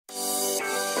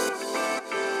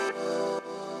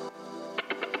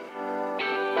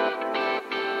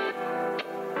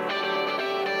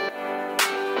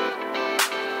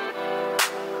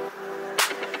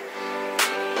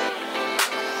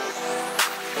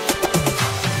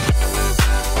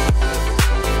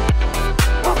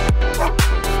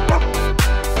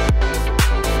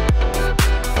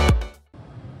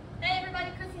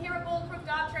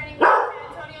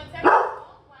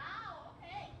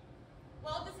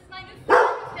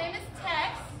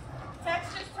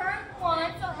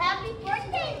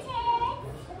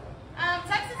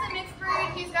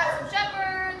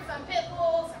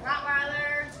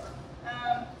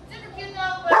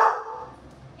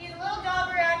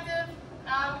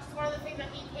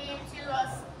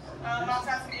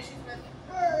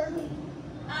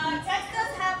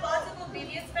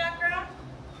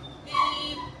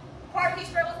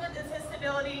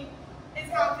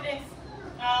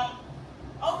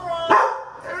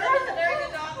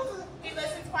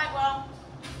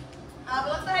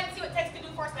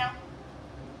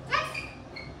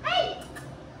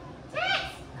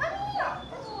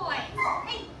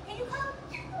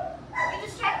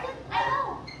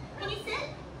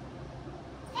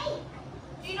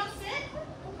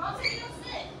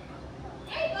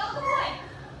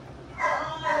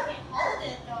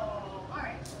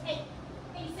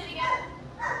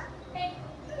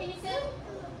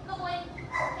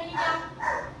Can you down?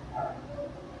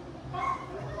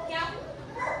 Yeah.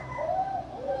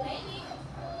 Maybe.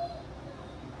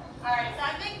 All right, so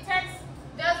I think Tex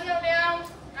does go down.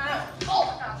 Oh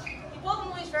my gosh, he pulled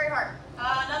the leash very hard.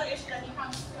 Another issue that he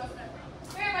comes to us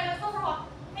with. Here, everybody, let's go for a walk.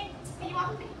 Hey, can you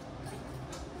walk with me?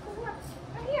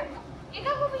 Right here. You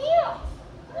come over here.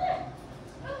 Come on.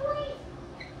 Go away.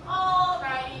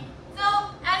 Alrighty. So,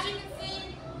 as you can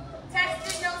see, Tex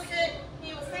did no sit.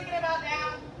 He was thinking about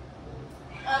down,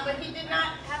 but he did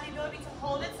not have the ability to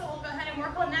hold it, so we'll go ahead and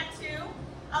work on that too.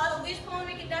 The leash pulling,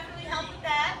 we can definitely help with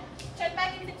that. Check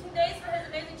back in 15 days for his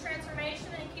amazing transformation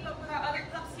and keep up with our other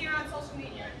pups here on social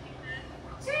media.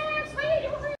 Cheers! Wait,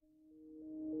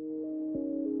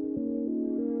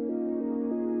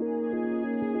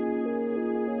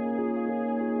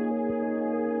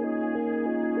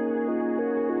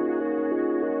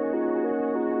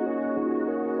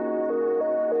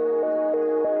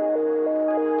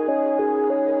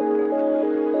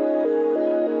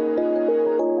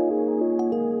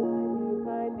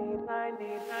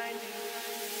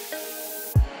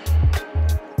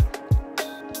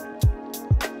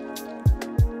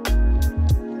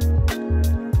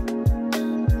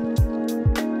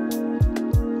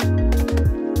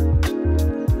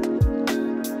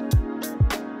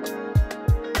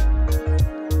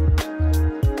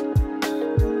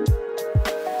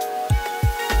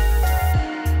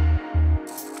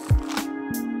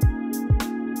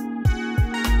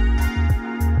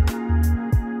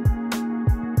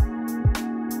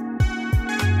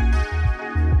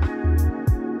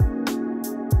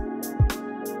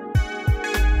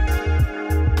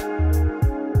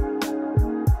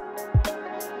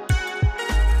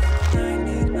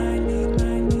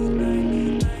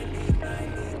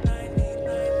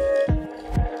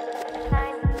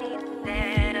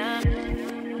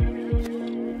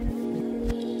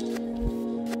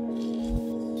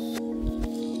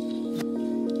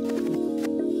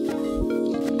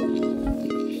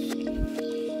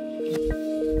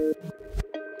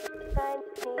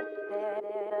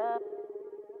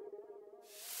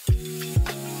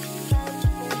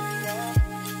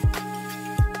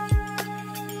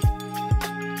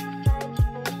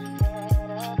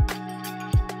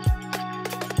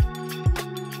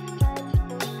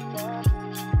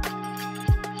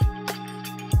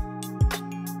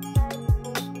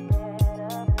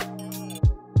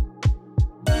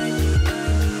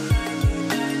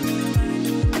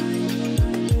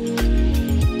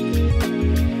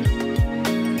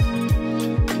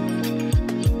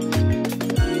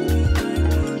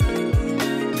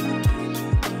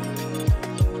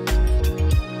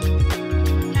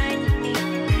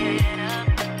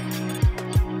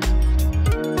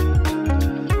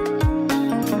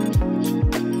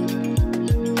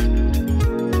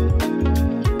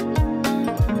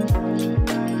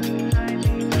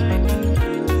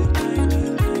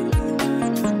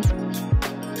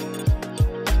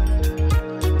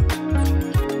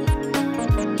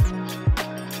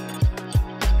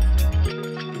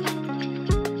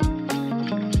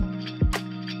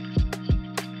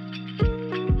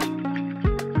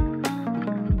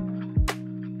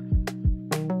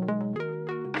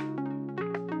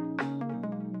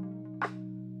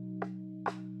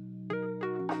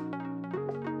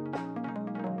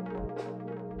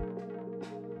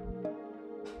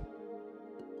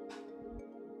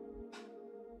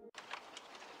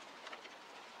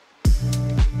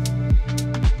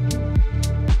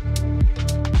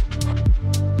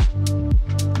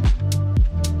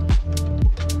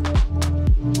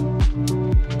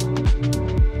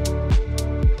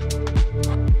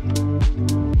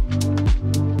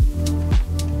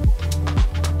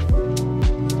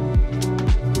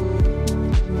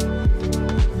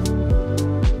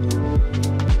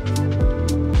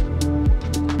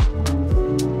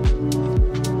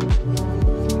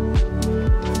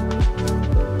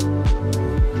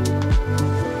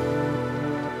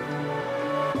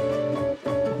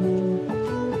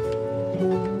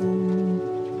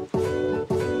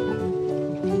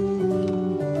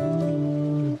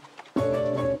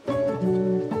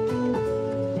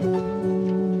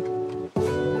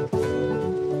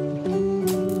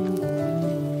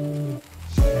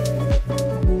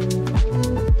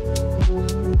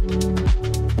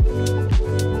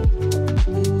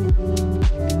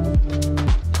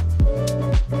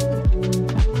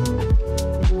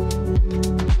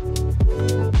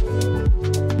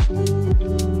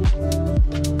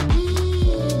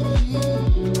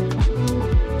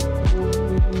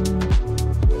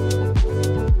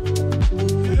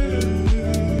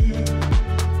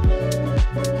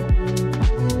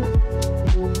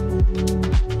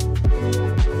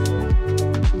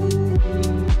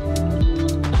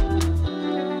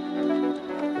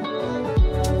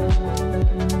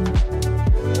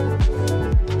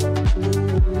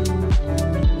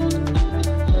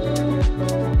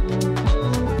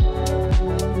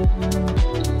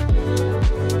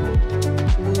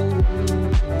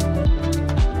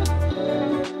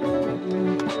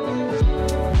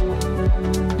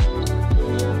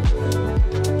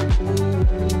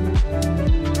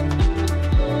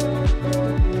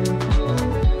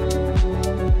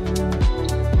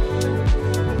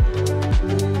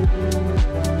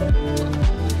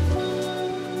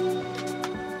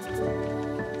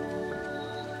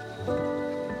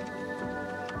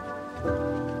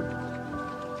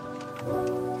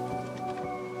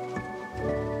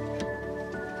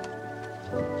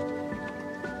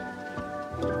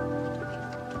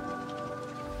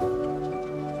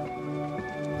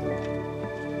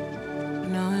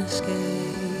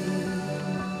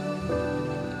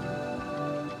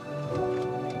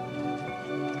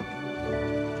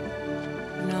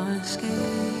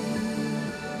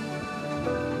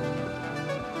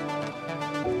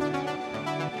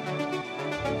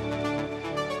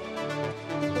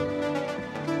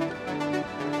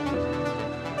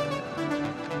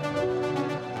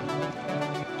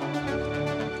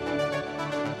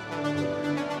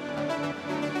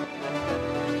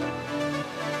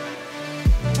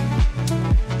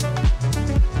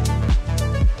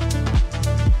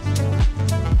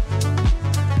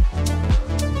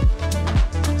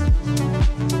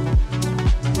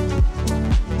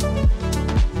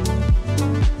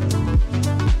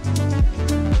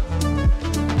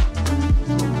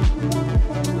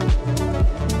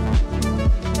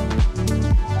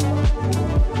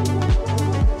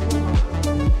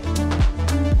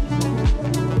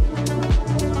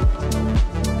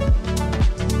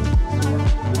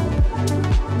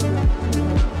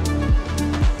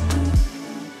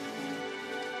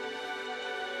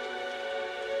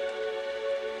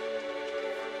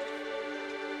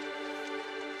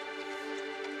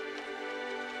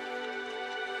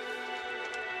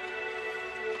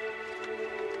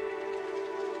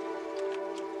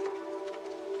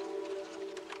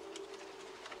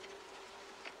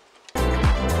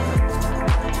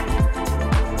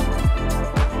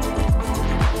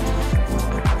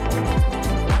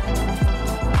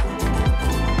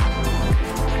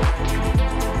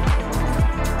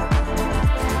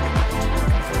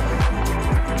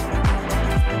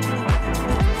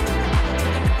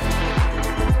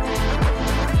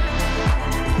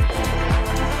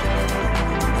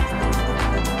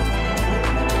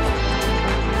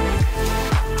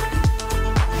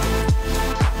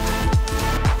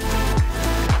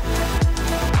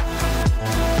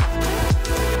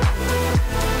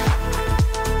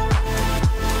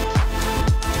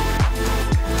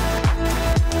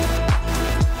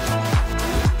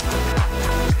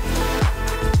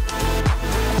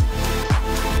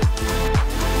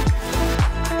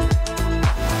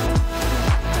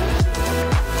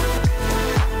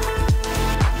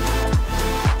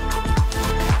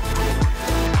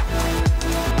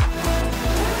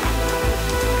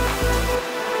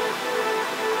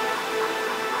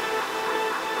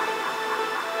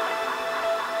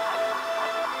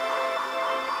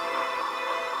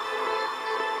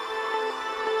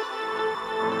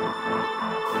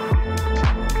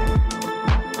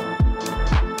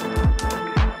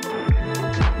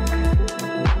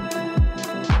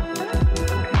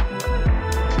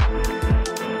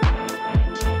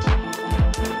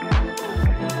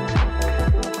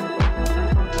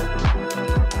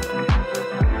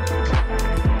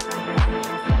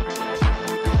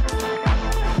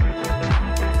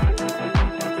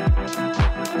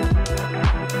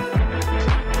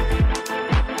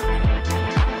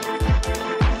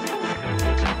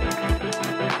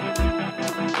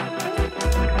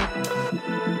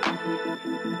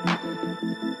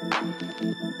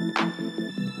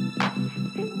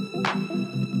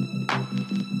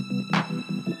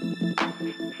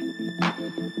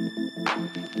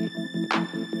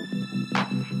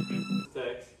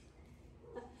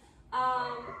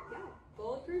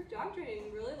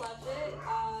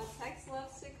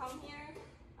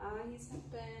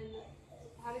 and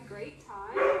had a great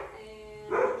time,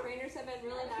 and the trainers have been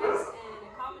really nice and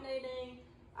accommodating.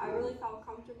 I really felt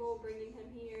comfortable bringing him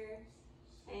here,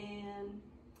 and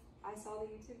I saw the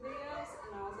YouTube videos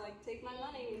and I was like, take my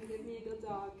money and give me a good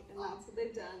dog, and that's what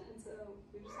they've done. And so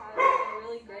we just had a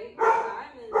really great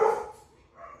time, and it's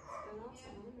been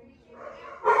awesome.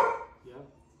 Yeah,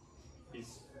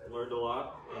 he's learned a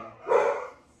lot, and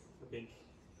I think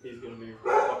he's going to be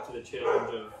up to the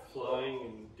challenge of flying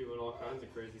and doing all kinds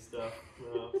of crazy stuff.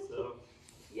 So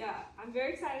yeah, I'm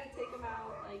very excited to take him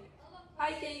out, like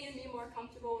hiking, and be more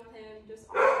comfortable with him just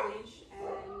on the leash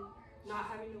and not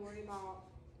having to worry about,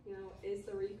 you know, is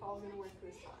the recall going to work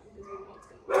this time, because we know it's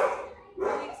going to work.